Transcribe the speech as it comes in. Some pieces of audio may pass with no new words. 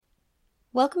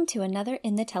Welcome to another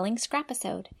In the Telling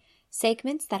Scrapisode,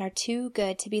 segments that are too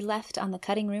good to be left on the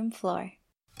cutting room floor.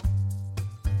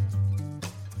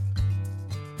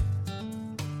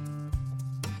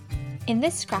 In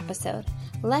this Scrapisode,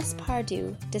 Les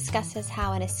Pardue discusses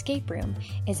how an escape room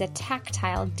is a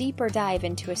tactile, deeper dive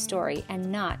into a story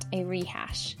and not a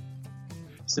rehash.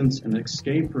 Since an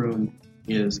escape room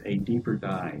is a deeper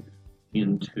dive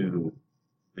into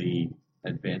the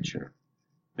adventure,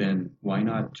 then why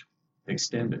not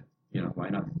extend it? Why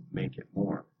not make it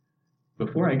more?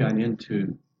 Before I got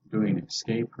into doing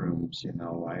escape rooms,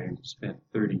 I spent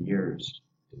 30 years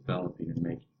developing and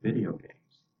making video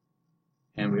games.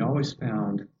 And we always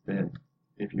found that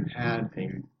if you had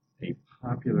a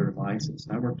popular license,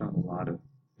 and I worked on a lot of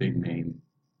big name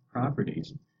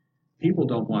properties, people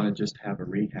don't want to just have a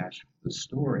rehash of the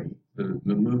story, the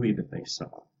movie that they saw.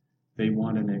 They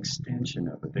want an extension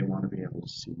of it. They want to be able to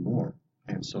see more.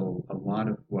 And so a lot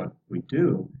of what we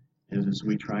do is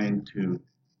we trying to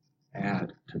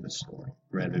add to the story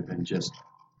rather than just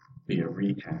be a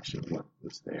rehash of what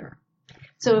was there.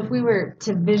 So if we were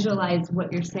to visualize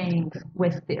what you're saying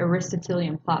with the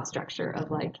Aristotelian plot structure of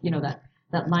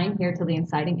that line here till the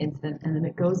inciting incident, and then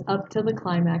it goes up till the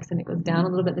climax and it goes down a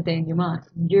little bit the denouement,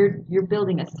 you're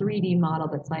building a 3D model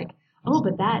that's like, oh,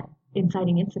 but that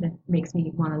inciting incident makes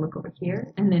me want to look over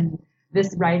here, and then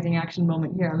this rising action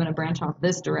moment here, I'm going to branch off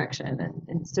this direction,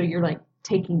 and so you're like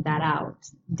taking that out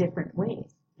different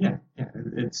ways. Yeah.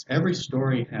 It's every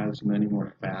story has many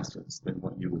more facets than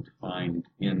what you would find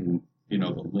in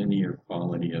the linear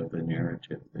quality of the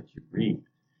narrative that you read.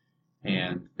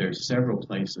 And there's several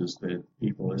places that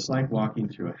it's like walking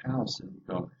through a house and you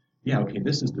go, yeah, okay,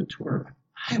 this is the tour, but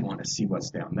I want to see what's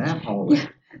down that hallway.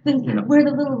 Yeah, where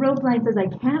the little rope line says I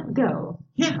can't go.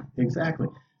 Yeah, exactly.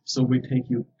 So we take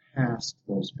you past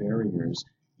those barriers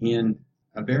in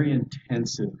a very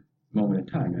intensive moment in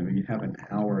time. I mean, you have an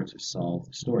hour to solve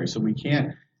the story. So we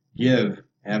can't give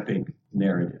epic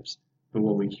narratives. But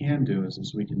what we can do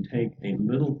is we can take a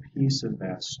little piece of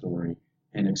that story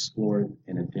and explore it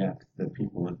in a depth that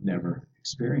people have never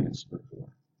experienced before.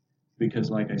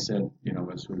 Because like I said,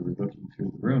 as we were looking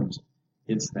through the rooms,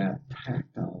 it's that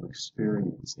tactile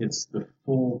experience. It's the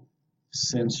full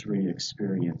sensory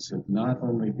experience of not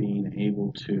only being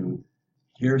able to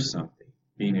hear something,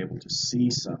 being able to see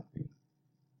something,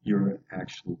 you're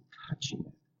actually touching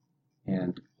it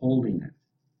and holding it.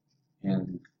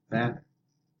 And that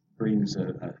brings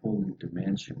a whole new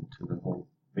dimension to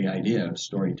the idea of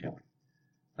storytelling.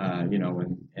 And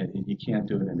you can't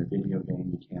do it in a video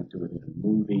game, you can't do it in a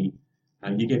movie.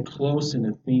 You get close in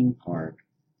a theme park,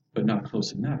 but not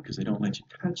close enough because they don't let you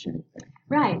touch anything.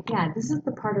 Right, yeah. This is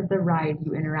the part of the ride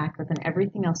you interact with, and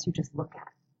everything else you just look at.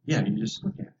 Yeah, you just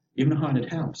look at it. Even a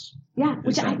haunted house. Yeah,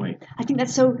 which I think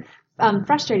that's so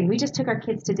frustrating. We just took our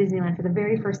kids to Disneyland for the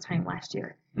very first time last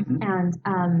year. Mm-hmm.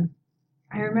 And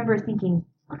I remember thinking,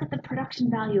 look at the production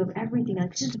value of everything.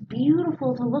 Like, it's just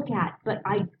beautiful to look at, but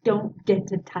I don't get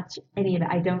to touch any of it.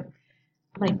 I don't,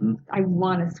 I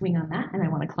want to swing on that, and I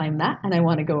want to climb that, and I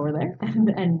want to go over there,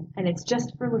 and it's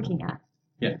just for looking at.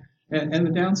 Yeah, and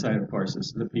the downside, of course,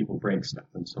 is that people break stuff,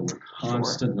 and so we're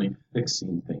constantly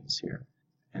fixing things here.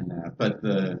 But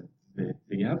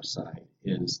the upside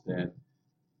is that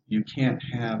you can't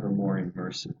have a more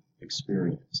immersive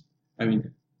experience. I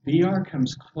mean, VR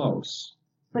comes close.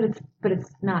 But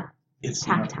it's not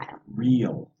tactile. Not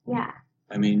real. Yeah.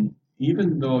 I mean,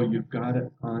 even though you've got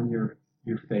it on your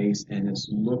face and it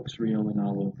looks real and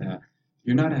all of that,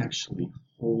 you're not actually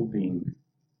holding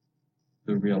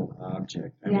the real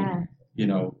object. I mean,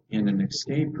 in an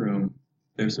escape room,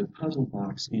 there's a puzzle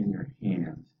box in your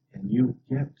hand, and you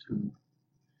get to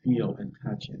feel and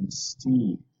touch and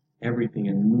see everything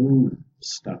and move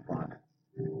stuff on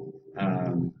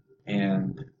it.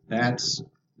 And that's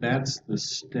the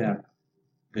step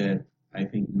that I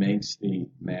think makes the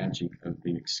magic of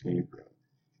the escape room.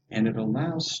 And it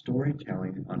allows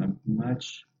storytelling on a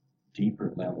much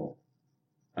deeper level.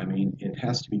 I mean, it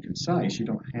has to be concise. You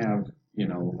don't have,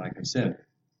 like I said,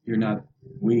 you're not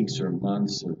weeks or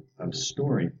months of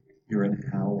story. You're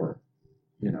an hour,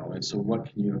 and so what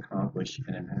can you accomplish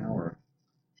in an hour?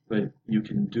 But you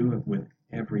can do it with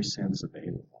every sense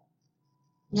available.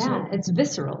 Yeah, so, it's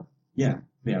visceral. Yeah,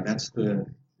 that's the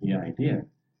idea.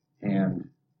 And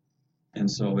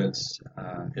so it's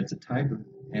a type of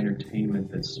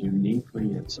entertainment that's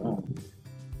uniquely its own.